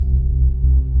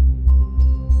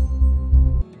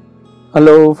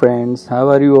Hello friends, how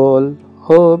are you all?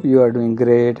 Hope you are doing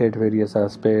great at various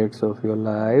aspects of your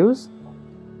lives.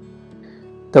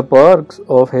 The perks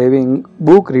of having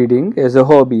book reading as a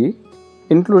hobby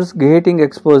includes getting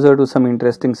exposure to some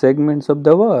interesting segments of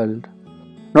the world.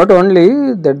 Not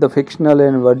only that the fictional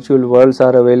and virtual worlds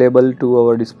are available to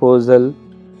our disposal,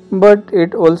 but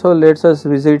it also lets us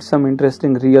visit some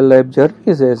interesting real life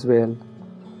journeys as well.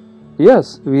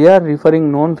 Yes, we are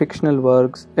referring non-fictional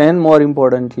works and more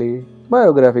importantly,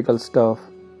 biographical stuff.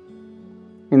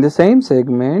 In the same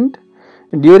segment,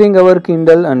 during our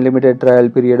Kindle Unlimited trial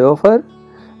period offer,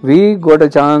 we got a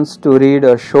chance to read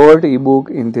a short ebook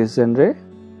in this genre.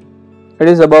 It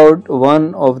is about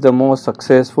one of the most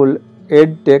successful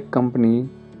edtech company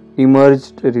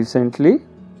emerged recently.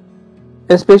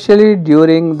 Especially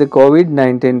during the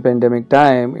COVID-19 pandemic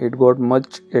time, it got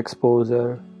much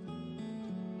exposure.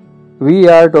 We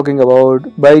are talking about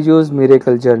BYJU's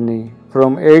miracle journey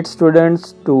from 8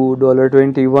 students to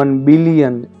 $21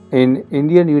 billion in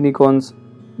Indian Unicorns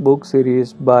book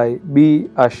series by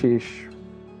Ashish.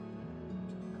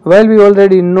 While we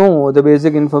already know the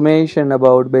basic information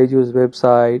about BYJU's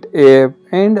website, app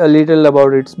and a little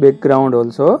about its background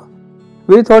also,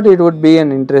 we thought it would be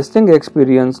an interesting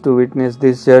experience to witness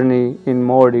this journey in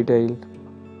more detail.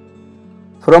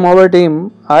 From our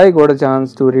team, I got a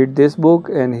chance to read this book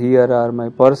and here are my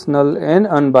personal and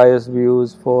unbiased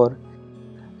views for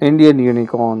Indian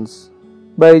Unicorns.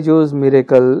 BYJU's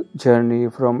miracle journey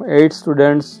from 8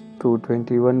 students to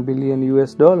 21 billion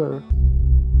US dollar.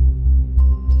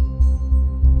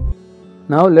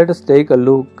 Now let us take a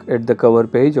look at the cover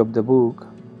page of the book.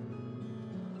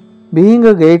 Being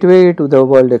a gateway to the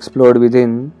world explored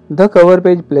within, the cover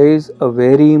page plays a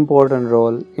very important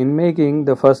role in making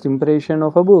the first impression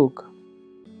of a book.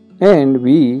 And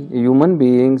we, human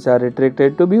beings, are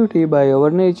attracted to beauty by our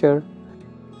nature.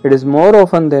 It is more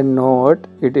often than not,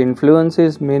 it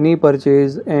influences many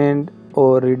purchase and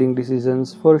or reading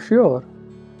decisions for sure.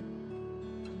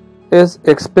 As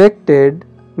expected,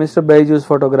 Mr. BYJU's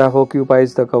photograph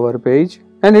occupies the cover page,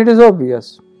 and it is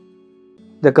obvious.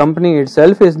 The company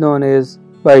itself is known as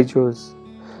BYJU's.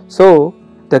 So,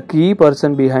 the key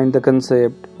person behind the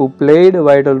concept, who played a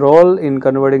vital role in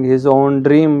converting his own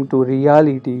dream to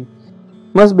reality,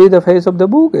 must be the face of the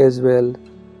book as well.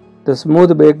 The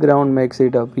smooth background makes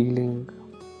it appealing.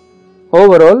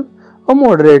 Overall, a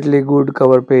moderately good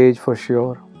cover page for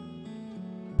sure.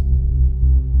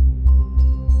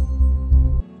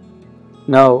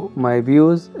 Now, my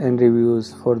views and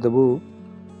reviews for the book.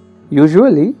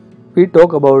 Usually, we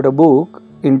talk about a book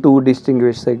in two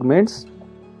distinguished segments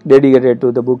dedicated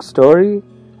to the book story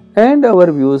and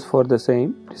our views for the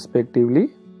same, respectively.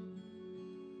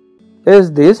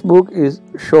 As this book is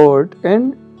short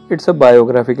and it's a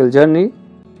biographical journey,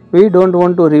 we don't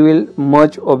want to reveal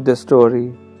much of the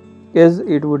story as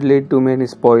it would lead to many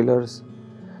spoilers.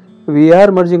 We are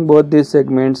merging both these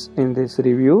segments in this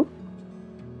review.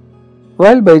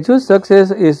 While BYJU's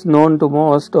success is known to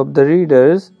most of the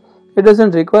readers, it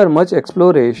doesn't require much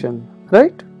exploration,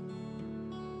 right?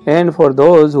 And for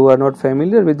those who are not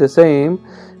familiar with the same,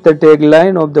 the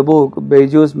tagline of the book,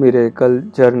 BYJU's Miracle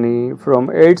Journey from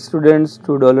 8 students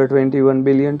to $21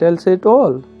 billion tells it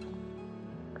all.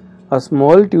 A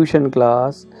small tuition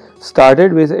class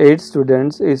started with 8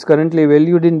 students is currently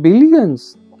valued in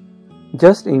billions.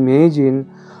 Just imagine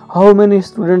how many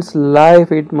students'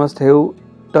 life it must have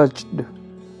touched.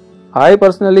 I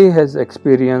personally has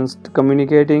experienced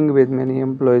communicating with many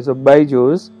employees of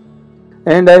BYJU's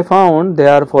and I found they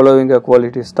are following a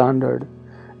quality standard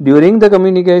during the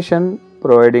communication,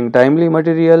 providing timely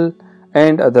material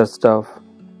and other stuff.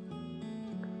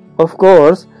 Of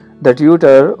course, the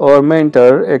tutor or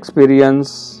mentor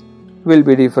experience will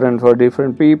be different for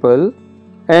different people,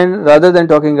 and rather than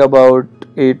talking about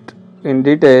it in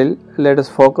detail, let us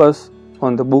focus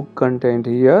on the book content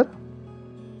here.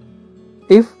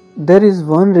 If there is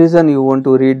one reason you want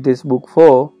to read this book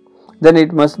for, then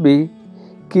it must be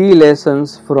key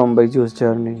lessons from BYJU's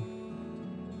journey.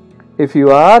 If you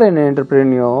are an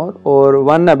entrepreneur or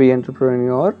wannabe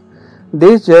entrepreneur,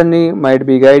 this journey might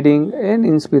be guiding and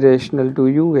inspirational to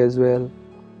you as well.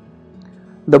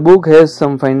 The book has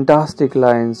some fantastic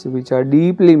lines which are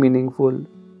deeply meaningful.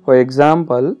 For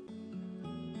example,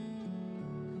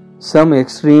 some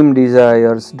extreme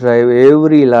desires drive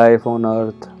every life on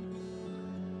earth.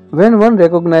 When one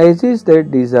recognizes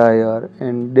that desire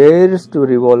and dares to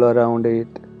revolve around it,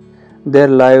 their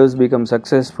lives become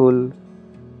successful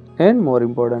and, more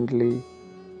importantly,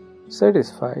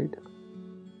 satisfied.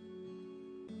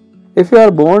 If you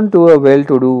are born to a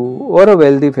well-to-do or a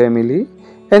wealthy family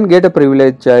and get a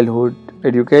privileged childhood,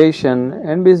 education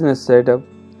and business setup,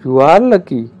 you are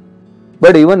lucky.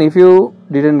 But even if you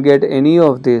didn't get any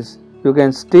of this, you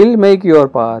can still make your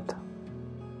path.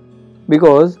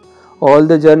 Because all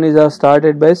the journeys are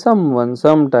started by someone,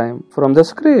 sometime, from the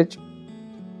scratch.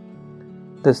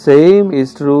 The same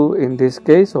is true in this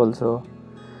case also.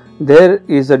 There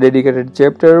is a dedicated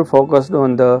chapter focused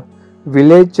on the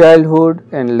village childhood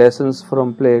and lessons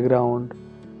from playground.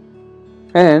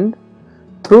 And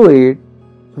through it,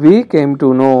 we came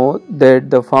to know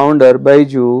that the founder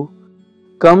BYJU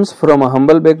comes from a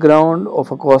humble background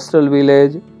of a coastal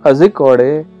village,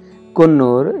 Azhikode,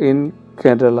 Kunnur in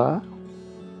Kerala.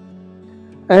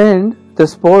 And the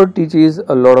sport teaches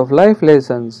a lot of life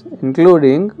lessons,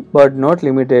 including but not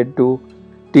limited to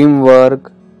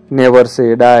teamwork, never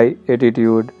say die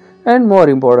attitude, and more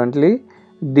importantly,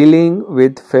 dealing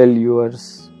with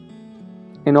failures.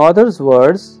 In others'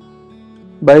 words,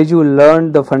 BYJU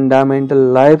learned the fundamental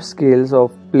life skills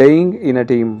of playing in a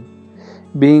team,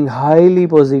 being highly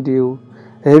positive,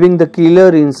 having the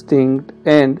killer instinct,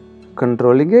 and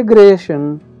controlling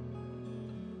aggression.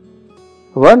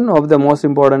 One of the most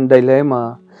important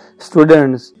dilemma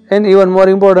students and even more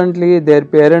importantly their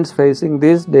parents facing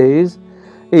these days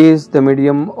is the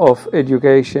medium of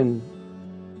education.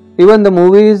 Even the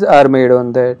movies are made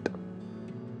on that.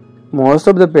 Most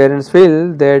of the parents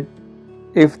feel that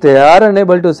if they are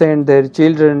unable to send their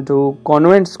children to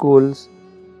convent schools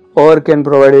or can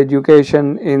provide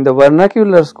education in the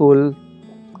vernacular school,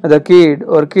 the kid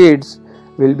or kids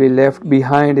will be left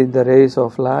behind in the race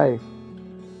of life.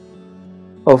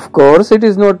 Of course, it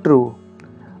is not true.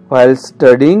 While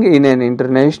studying in an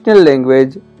international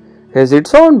language has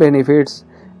its own benefits,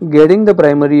 getting the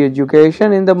primary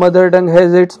education in the mother tongue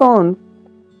has its own.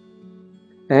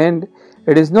 And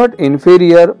it is not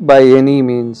inferior by any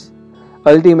means.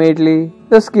 Ultimately,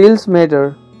 the skills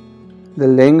matter. The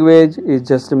language is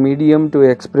just a medium to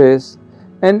express,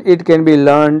 and it can be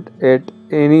learned at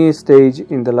any stage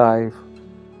in the life.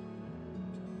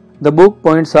 The book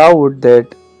points out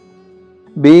that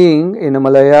being in a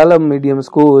Malayalam medium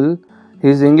school,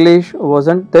 his English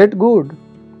wasn't that good.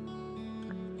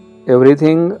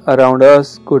 Everything around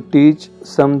us could teach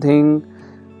something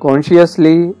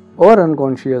consciously or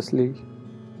unconsciously.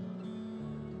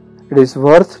 It is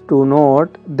worth to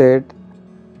note that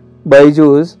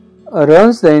BYJU's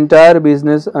runs the entire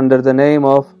business under the name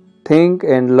of Think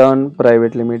and Learn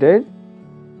Private Limited.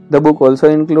 The book also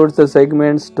includes the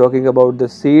segments talking about the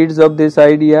seeds of this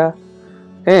idea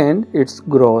and its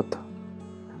growth.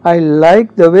 I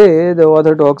like the way the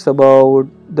author talks about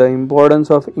the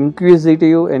importance of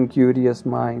inquisitive and curious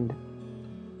mind.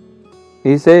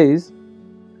 He says,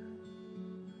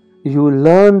 you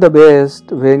learn the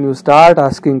best when you start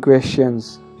asking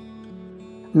questions.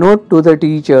 Not to the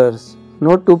teachers,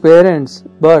 not to parents,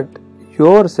 but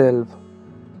yourself.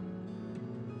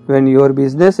 When your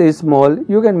business is small,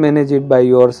 you can manage it by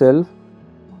yourself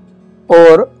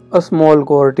or a small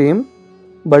core team.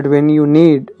 But when you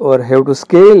need or have to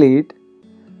scale it,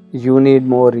 you need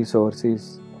more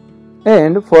resources.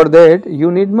 And for that, you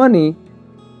need money.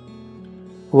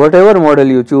 Whatever model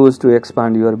you choose to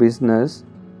expand your business,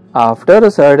 after a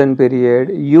certain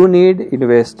period, you need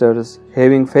investors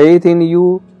having faith in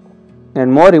you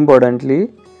and more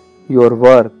importantly, your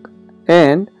work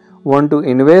and want to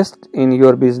invest in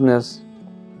your business.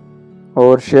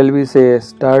 Or shall we say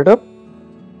startup?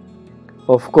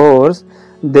 Of course,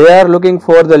 they are looking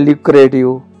for the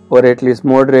lucrative or at least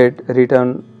moderate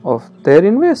return of their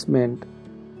investment.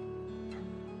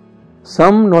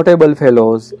 Some notable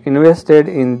fellows invested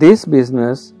in this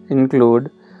business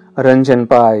include Ranjan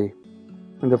Pai,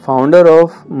 the founder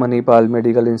of Manipal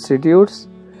Medical Institutes,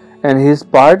 and his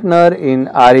partner in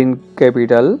Arin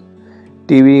Capital,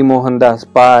 TV Mohandas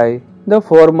Pai, the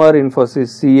former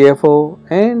Infosys CFO,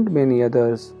 and many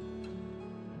others.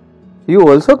 You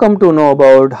also come to know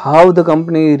about how the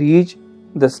company reached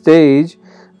the stage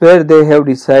where they have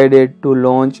decided to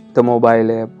launch the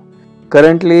mobile app.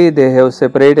 Currently, they have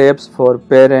separate apps for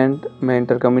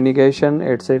parent-mentor communication,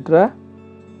 etc.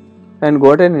 and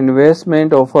got an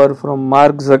investment offer from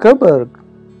Mark Zuckerberg.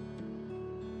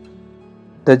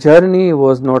 The journey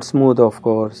was not smooth, of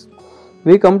course.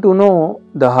 We come to know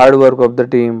the hard work of the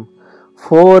team,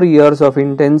 4 years of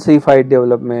intensified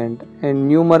development and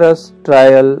numerous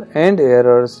trial and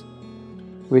errors,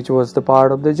 which was the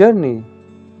part of the journey.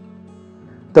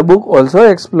 The book also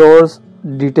explores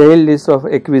detailed list of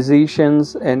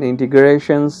acquisitions and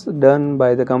integrations done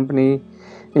by the company,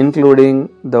 including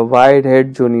the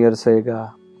Whitehead Junior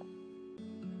saga.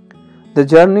 The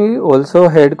journey also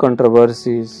had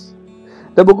controversies.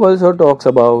 The book also talks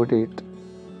about it.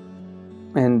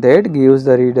 and that gives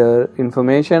the reader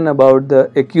information about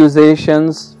the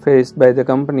accusations faced by the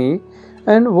company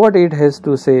and what it has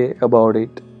to say about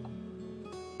it.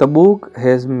 The book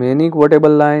has many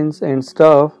quotable lines and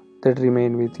stuff that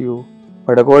remain with you.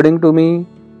 But according to me,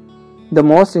 the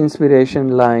most inspiration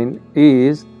line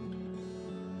is,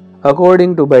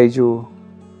 according to BYJU,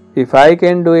 if I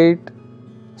can do it,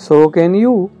 so can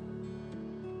you.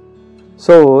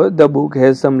 So the book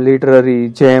has some literary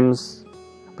gems,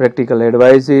 practical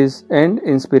advices, and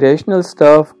inspirational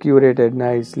stuff curated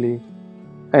nicely.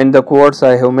 And the quotes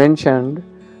I have mentioned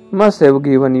must have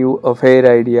given you a fair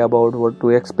idea about what to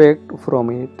expect from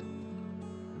it.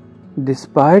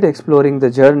 Despite exploring the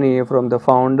journey from the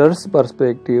founder's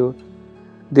perspective,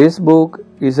 this book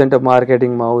isn't a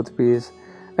marketing mouthpiece,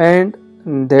 and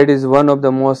that is one of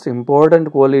the most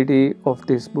important quality of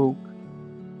this book.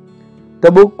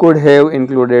 The book could have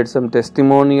included some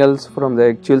testimonials from the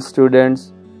actual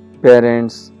students,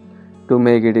 parents, to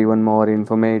make it even more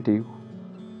informative.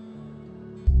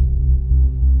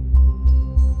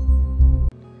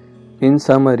 In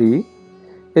summary,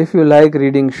 if you like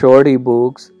reading short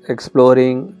ebooks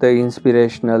exploring the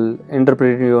inspirational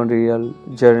entrepreneurial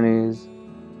journeys,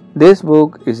 this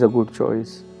book is a good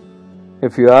choice.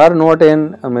 If you are not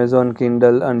an Amazon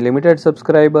Kindle Unlimited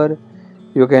subscriber,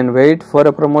 you can wait for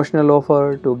a promotional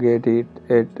offer to get it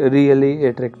at really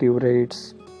attractive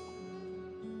rates.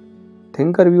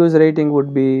 ThinkerViews rating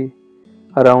would be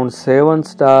around 7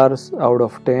 stars out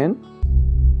of 10.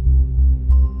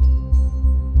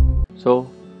 So,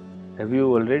 have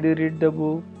you already read the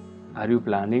book? Are you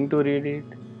planning to read it?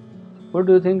 What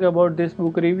do you think about this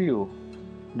book review?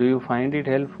 Do you find it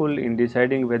helpful in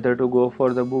deciding whether to go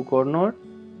for the book or not?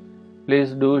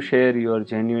 Please do share your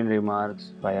genuine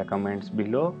remarks via comments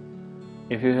below.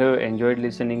 If you have enjoyed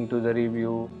listening to the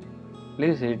review,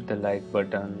 please hit the like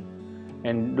button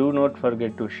and do not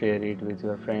forget to share it with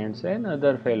your friends and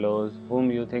other fellows whom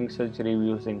you think such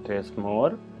reviews interest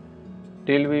more.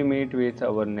 Till we meet with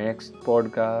our next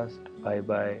podcast, bye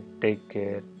bye, take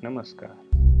care, namaskar.